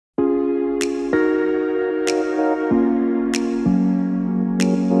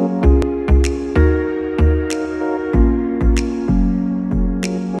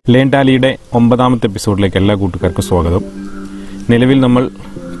Learn ടാലിയുടെ 9ാമത്തെ എപ്പിസോഡിലേക്ക് എല്ലാ കൂട്ടുകാർക്കും സ്വാഗതം. നിലവിൽ നമ്മൾ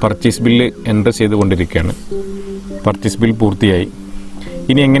പർച്ചേസ് ബില്ല് എൻ്റർ ചെയ്തുകൊണ്ടിരിക്കുകയാണ്. പർച്ചേസ് ബിൽ പൂർത്തിയായി.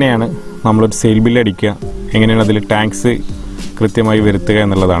 ഇനി എങ്ങനെയാണ് നമ്മളൊരു സെയിൽ ബില്ല് അടിക്കുക, എങ്ങനെയാണ് അതിൽ ടാക്സ് കൃത്യമായി വരുത്തുക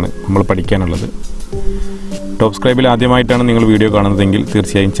എന്നുള്ളതാണ് നമ്മൾ പഠിക്കാനുള്ളത്. ടോപ്സ്ക്രൈബിൽ ആദ്യമായിട്ടാണ് നിങ്ങൾ വീഡിയോ കാണുന്നതെങ്കിൽ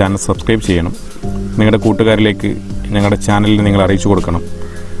തീർച്ചയായും ചാനൽ സബ്സ്ക്രൈബ് ചെയ്യണം. നിങ്ങളുടെ കൂട്ടുകാരിലേക്ക് ഞങ്ങളുടെ ചാനലിൽ നിങ്ങൾ അറിയിച്ചു കൊടുക്കണം.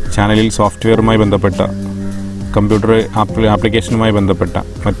 ചാനലിൽ സോഫ്റ്റ്വെയറുമായി ബന്ധപ്പെട്ട, കമ്പ്യൂട്ടർ ആപ്ലിക്കേഷനുമായി ബന്ധപ്പെട്ട,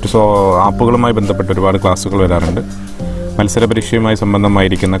 മറ്റു ആപ്പുകളുമായി ബന്ധപ്പെട്ട ഒരുപാട് ക്ലാസ്സുകൾ വരാറുണ്ട്. മത്സര പരീക്ഷയുമായി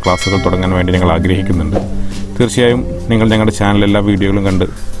സംബന്ധമായിരിക്കുന്ന ക്ലാസ്സുകൾ തുടങ്ങാൻ വേണ്ടി ഞങ്ങൾ ആഗ്രഹിക്കുന്നുണ്ട്. തീർച്ചയായും നിങ്ങൾ ഞങ്ങളുടെ ചാനൽ എല്ലാ വീഡിയോകളും കണ്ട്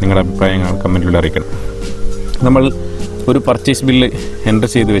നിങ്ങളുടെ അഭിപ്രായങ്ങൾ കമൻറ്റിലൂടെ അറിയിക്കണം. നമ്മൾ ഒരു പർച്ചേസ് ബില്ല് എൻ്റർ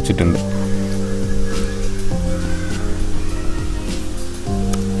ചെയ്ത് വെച്ചിട്ടുണ്ട്.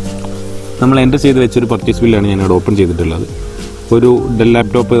 നമ്മൾ എൻ്റർ ചെയ്ത് വെച്ചൊരു പർച്ചേസ് ബില്ലാണ് ഞാനിവിടെ ഓപ്പൺ ചെയ്തിട്ടുള്ളത്. ഒരു ഡെൽ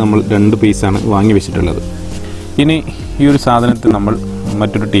ലാപ്ടോപ്പ് നമ്മൾ 2 പീസാണ് വാങ്ങി വെച്ചിട്ടുള്ളത്. ഇനി ഈ ഒരു സാധനത്തെ നമ്മൾ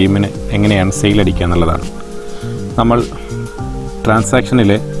മറ്റൊരു ടീമിന് എങ്ങനെയാണ് സെയിൽ അടിക്കുക എന്നുള്ളതാണ്. നമ്മൾ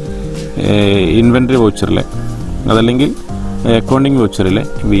ട്രാൻസാക്ഷനിലെ ഇൻവെൻ്ററി വൗച്ചറിലെ അതല്ലെങ്കിൽ അക്കൗണ്ടിങ് വൗച്ചറിലെ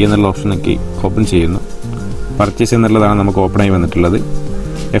വി എന്നുള്ള ഓപ്ഷൻ നോക്കി ഓപ്പൺ ചെയ്യുന്നു. പർച്ചേസ് എന്നുള്ളതാണ് നമുക്ക് ഓപ്പണായി വന്നിട്ടുള്ളത്.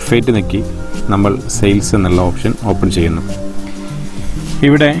 F8 നോക്കി നമ്മൾ സെയിൽസ് എന്നുള്ള ഓപ്ഷൻ ഓപ്പൺ ചെയ്യുന്നു.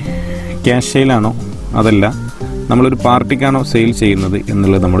 ഇവിടെ ക്യാഷ് സെയിലാണോ അതല്ല നമ്മളൊരു പാർട്ടിക്കാണോ സെയിൽ ചെയ്യുന്നത്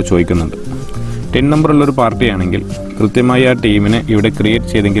എന്നുള്ളത് നമ്മൾ ചോദിക്കുന്നുണ്ട്. 10 നമ്പറുള്ളൊരു പാർട്ടിയാണെങ്കിൽ കൃത്യമായി ആ ടീമിനെ ഇവിടെ ക്രിയേറ്റ്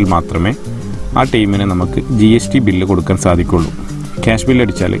ചെയ്തെങ്കിൽ മാത്രമേ ആ ടീമിന് നമുക്ക് GST ബില്ല് കൊടുക്കാൻ സാധിക്കുള്ളൂ. ക്യാഷ് ബില്ല്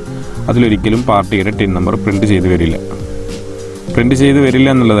അടിച്ചാൽ അതിലൊരിക്കലും പാർട്ടിയുടെ 10 നമ്പർ പ്രിൻറ്റ് ചെയ്ത് വരില്ല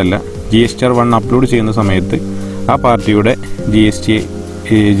എന്നുള്ളതല്ല, GSTR1 അപ്ലോഡ് ചെയ്യുന്ന സമയത്ത് ആ പാർട്ടിയുടെ GST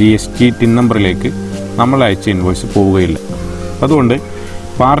 10 നമ്പറിലേക്ക് നമ്മൾ അയച്ച ഇൻവോയ്സ് പോവുകയില്ല. അതുകൊണ്ട്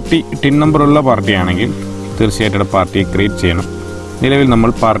പാർട്ടി 10 നമ്പറുള്ള പാർട്ടിയാണെങ്കിൽ തീർച്ചയായിട്ടും പാർട്ടിയെ ക്രിയേറ്റ് ചെയ്യണം. നിലവിൽ നമ്മൾ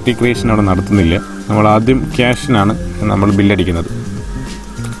പാർട്ടി ക്രിയേഷൻ അവിടെ നടത്തുന്നില്ല. നമ്മൾ ആദ്യം ക്യാഷിനാണ് നമ്മൾ ബില്ലടിക്കുന്നത്.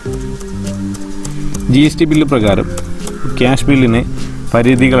 GST ബില്ല് പ്രകാരം ക്യാഷ് ബില്ലിന്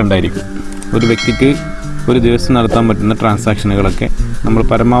പരിധികളുണ്ടായിരിക്കും. ഒരു വ്യക്തിക്ക് ഒരു ദിവസം നടത്താൻ പറ്റുന്ന ട്രാൻസാക്ഷനുകളൊക്കെ നമ്മൾ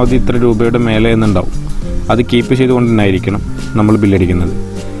പരമാവധി ഇത്ര രൂപയുടെ മേലെ എന്നുണ്ടാവും. അത് കീപ്പ് ചെയ്തുകൊണ്ട് തന്നെയായിരിക്കണം നമ്മൾ ബില്ലടിക്കുന്നത്.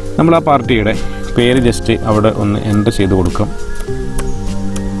 നമ്മൾ ആ പാർട്ടിയുടെ പേര് ജസ്റ്റ് അവിടെ ഒന്ന് എൻ്റർ ചെയ്ത് കൊടുക്കാം.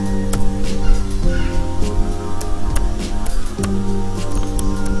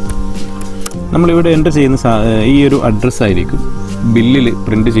 നമ്മളിവിടെ എൻ്റർ ചെയ്യുന്ന ഈ ഒരു അഡ്രസ്സായിരിക്കും ബില്ലിൽ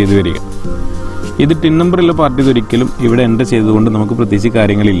പ്രിൻ്റ് ചെയ്ത് വരിക. ഇത് 10 നമ്പറുള്ള പാർട്ടി ഒരിക്കലും ഇവിടെ എൻ്റർ ചെയ്തുകൊണ്ട് നമുക്ക് പ്രത്യേകിച്ച്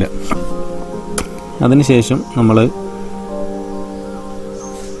കാര്യങ്ങളില്ല. അതിനുശേഷം നമ്മൾ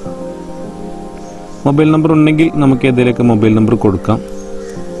മൊബൈൽ നമ്പർ ഉണ്ടെങ്കിൽ നമുക്ക് ഏതെങ്കിലുമൊക്കെ മൊബൈൽ നമ്പർ കൊടുക്കാം.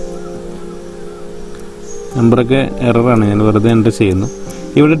 നമ്പറൊക്കെ എററാണ്, ഞാൻ വെറുതെ എൻ്റർ ചെയ്യുന്നു.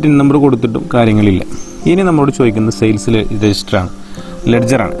 ഇവിടെ 10 നമ്പർ കൊടുത്തിട്ടും കാര്യങ്ങളില്ല. ഇനി നമ്മളോട് ചോദിക്കുന്നത് സെയിൽസ് രജിസ്റ്ററാണ്,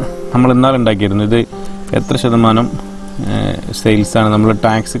 ലെഡ്ജറാണ്. നമ്മൾ ഇന്നാൾ ഉണ്ടാക്കിയിരുന്നു. ഇത് എത്ര ശതമാനം സെയിൽസാണ്, നമ്മൾ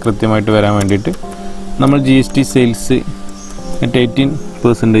ടാക്സ് കൃത്യമായിട്ട് വരാൻ വേണ്ടിയിട്ട് നമ്മൾ GST സെയിൽസ് at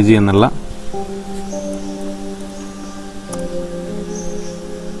 18% എന്നുള്ള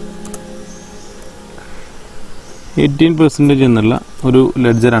എന്നുള്ള ഒരു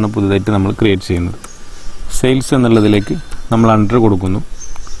ലെഡ്ജറാണ് പുതുതായിട്ട് നമ്മൾ ക്രിയേറ്റ് ചെയ്യുന്നത്. സെയിൽസ് എന്നുള്ളതിലേക്ക് നമ്മൾ അണ്ടർ കൊടുക്കുന്നു.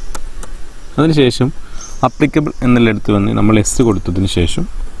 അതിനുശേഷം അപ്ലിക്കബിൾ എന്നുള്ളിടത്ത് വന്ന് നമ്മൾ എസ് കൊടുത്തതിന് ശേഷം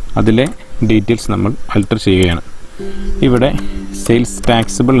അതിലെ ഡീറ്റെയിൽസ് നമ്മൾ അൾട്ടർ ചെയ്യുകയാണ്. ഇവിടെ സെയിൽസ്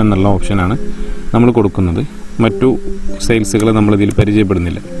ടാക്സബിൾ എന്നുള്ള ഓപ്ഷനാണ് നമ്മൾ കൊടുക്കുന്നത്. മറ്റു സെയിൽസുകൾ നമ്മളിതിൽ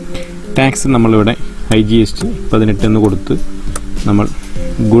പരിചയപ്പെടുന്നില്ല. ടാക്സ് നമ്മളിവിടെ IGST 18 എന്ന് കൊടുത്ത് നമ്മൾ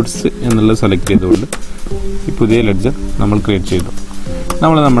ഗുഡ്സ് എന്നുള്ളത് സെലക്ട് ചെയ്തുകൊണ്ട് ഈ പുതിയ ലെഡ്ജർ നമ്മൾ ക്രിയേറ്റ് ചെയ്തു.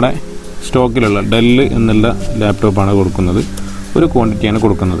 നമ്മൾ നമ്മുടെ സ്റ്റോക്കിലുള്ള ഡെല്ല് എന്നുള്ള ലാപ്ടോപ്പാണ് കൊടുക്കുന്നത്. ഒരു ക്വാണ്ടിറ്റിയാണ്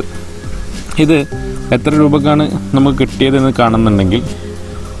കൊടുക്കുന്നത്. ഇത് എത്ര രൂപക്കാണ് നമുക്ക് കിട്ടിയതെന്ന് കാണുന്നുണ്ടെങ്കിൽ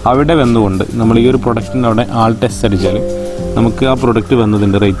അവിടെ വന്നുകൊണ്ട് നമ്മൾ ഈ ഒരു പ്രൊഡക്റ്റിന് അവിടെ ആൾട്ട് എസ് അടിച്ചാൽ നമുക്ക് ആ പ്രൊഡക്റ്റ്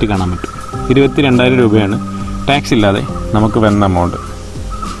വന്നതിൻ്റെ റേറ്റ് കാണാൻ പറ്റും. 22,000 രൂപയാണ് ടാക്സ് ഇല്ലാതെ നമുക്ക് വന്ന എമൗണ്ട്.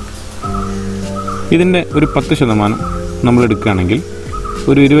 ഇതിൻ്റെ ഒരു 10% നമ്മൾ എടുക്കുകയാണെങ്കിൽ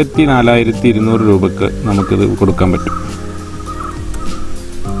ഒരു 24,200 രൂപയ്ക്ക് നമുക്കിത് കൊടുക്കാൻ പറ്റും.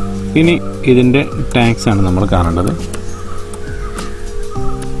 ഇനി ഇതിൻ്റെ ടാക്സാണ് നമ്മൾ കാണേണ്ടത്.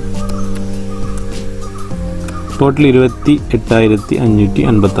 ടോട്ടൽ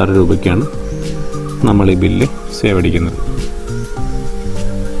 28,556 രൂപയ്ക്കാണ് നമ്മൾ ഈ ബില്ല് സേവ് അടിക്കുന്നത്.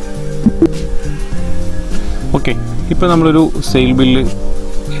 ഓക്കെ, ഇപ്പോൾ നമ്മളൊരു സെയിൽ ബില്ല്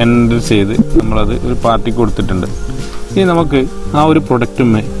എൻ്റർ ചെയ്ത് നമ്മളത് ഒരു പാർട്ടിക്ക് കൊടുത്തിട്ടുണ്ട്. ഇനി നമുക്ക് ആ ഒരു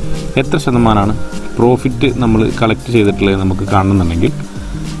പ്രൊഡക്റ്റുമേ എത്ര ശതമാനമാണ് പ്രോഫിറ്റ് നമ്മൾ കളക്ട് ചെയ്തിട്ടുള്ളത് നമുക്ക് കാണുന്നുണ്ടെങ്കിൽ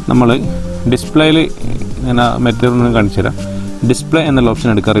നമ്മൾ ഡിസ്പ്ലേയിൽ, ഞാൻ ആ മെറ്റീരിയൽ ഒന്ന് കാണിച്ചു തരാം. ഡിസ്പ്ലേ എന്നുള്ള ഓപ്ഷൻ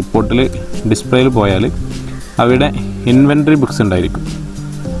എടുക്കുക. റിപ്പോർട്ടിൽ ഡിസ്പ്ലേയിൽ പോയാൽ അവിടെ ഇൻവെൻ്ററി ബുക്സ് ഉണ്ടായിരിക്കും.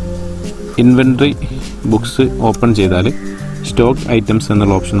 ഇൻവെൻ്ററി ബുക്സ് ഓപ്പൺ ചെയ്താൽ സ്റ്റോക്ക് ഐറ്റംസ്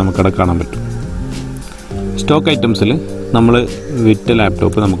എന്നുള്ള ഓപ്ഷൻ നമുക്കവിടെ കാണാൻ പറ്റും. സ്റ്റോക്ക് ഐറ്റംസിൽ നമ്മൾ വിറ്റ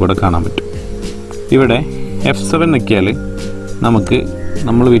ലാപ്ടോപ്പ് നമുക്കിവിടെ കാണാൻ പറ്റും. ഇവിടെ F7 നിൽക്കിയാൽ നമുക്ക്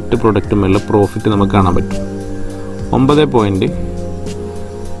നമ്മൾ വിറ്റ് പ്രൊഡക്റ്റുമുള്ള പ്രോഫിറ്റ് നമുക്ക് കാണാൻ പറ്റും.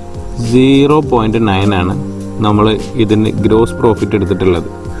 9.0.9 ആണ് നമ്മൾ ഇതിന് ഗ്രോസ് പ്രോഫിറ്റ് എടുത്തിട്ടുള്ളത്.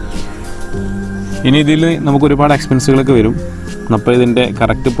 ഇനി ഇതിൽ നമുക്ക് ഒരുപാട് എക്സ്പെൻസുകളൊക്കെ വരും. അപ്പോൾ ഇതിൻ്റെ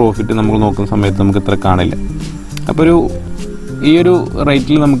കറക്റ്റ് പ്രോഫിറ്റ് നമ്മൾ നോക്കുന്ന സമയത്ത് നമുക്ക് ഇത്ര കാണില്ല. അപ്പോൾ ഈ ഒരു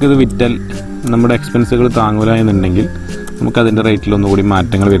റേറ്റിൽ നമുക്കിത് വിറ്റാൽ നമ്മുടെ എക്സ്പെൻസുകൾ താങ്ങൂല എന്നുണ്ടെങ്കിൽ നമുക്കതിൻ്റെ റേറ്റിൽ ഒന്നുകൂടി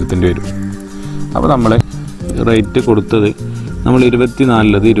മാറ്റങ്ങൾ വരുത്തേണ്ടി വരും. അപ്പോൾ നമ്മൾ റേറ്റ് കൊടുത്തത് നമ്മൾ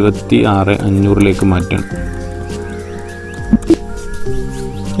 24 26,500 മാറ്റണം.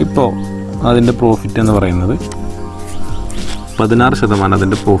 ഇപ്പോൾ അതിൻ്റെ പ്രോഫിറ്റ് എന്ന് പറയുന്നത് 16%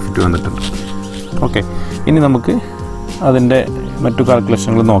 അതിൻ്റെ പ്രോഫിറ്റ് വന്നിട്ടുണ്ട്. ഓക്കെ, ഇനി നമുക്ക് അതിൻ്റെ മറ്റു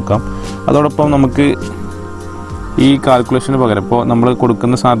കാൽക്കുലേഷനുകൾ നോക്കാം. അതോടൊപ്പം നമുക്ക് ഈ കാൽക്കുലേഷന് പകരം ഇപ്പോൾ നമ്മൾ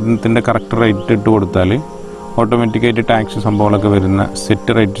കൊടുക്കുന്ന സാധനത്തിൻ്റെ കറക്റ്റ് റേറ്റ് ഇട്ട് കൊടുത്താൽ ഓട്ടോമാറ്റിക്കായിട്ട് ടാക്സ് സംഭവങ്ങളൊക്കെ വരുന്ന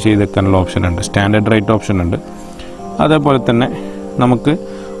സെറ്റ് റേറ്റ് ചെയ്ത് വെക്കാനുള്ള ഓപ്ഷൻ ഉണ്ട്, സ്റ്റാൻഡേർഡ് റേറ്റ് ഓപ്ഷൻ ഉണ്ട്. അതേപോലെ തന്നെ നമുക്ക്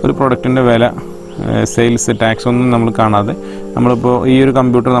ഒരു പ്രൊഡക്റ്റിൻ്റെ വില സെയിൽസ് ടാക്സ് ഒന്നും നമ്മൾ കാണാതെ നമ്മളിപ്പോൾ ഈ ഒരു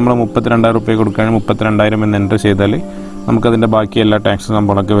കമ്പ്യൂട്ടർ നമ്മൾ 32,000 രൂപ കൊടുക്കുകയാണെങ്കിൽ 32,000 എന്ന് എൻ്റർ ചെയ്താൽ നമുക്കതിൻ്റെ ബാക്കി എല്ലാ ടാക്സ്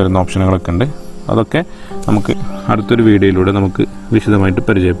സംഭവങ്ങളൊക്കെ വരുന്ന ഓപ്ഷനുകളൊക്കെ ഉണ്ട്. അതൊക്കെ നമുക്ക് അടുത്തൊരു വീഡിയോയിലൂടെ നമുക്ക് വിശദമായിട്ട്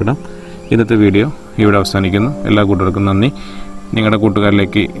പരിചയപ്പെടാം. ഇന്നത്തെ വീഡിയോ ഇവിടെ അവസാനിക്കുന്നു. എല്ലാ കൂട്ടുകാർക്കും നന്ദി. നിങ്ങളുടെ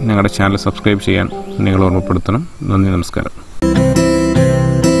കൂട്ടുകാരിലേക്ക് ഞങ്ങളുടെ ചാനൽ സബ്സ്ക്രൈബ് ചെയ്യാൻ നിങ്ങൾ ഓർമ്മപ്പെടുത്തണം. നന്ദി, നമസ്കാരം.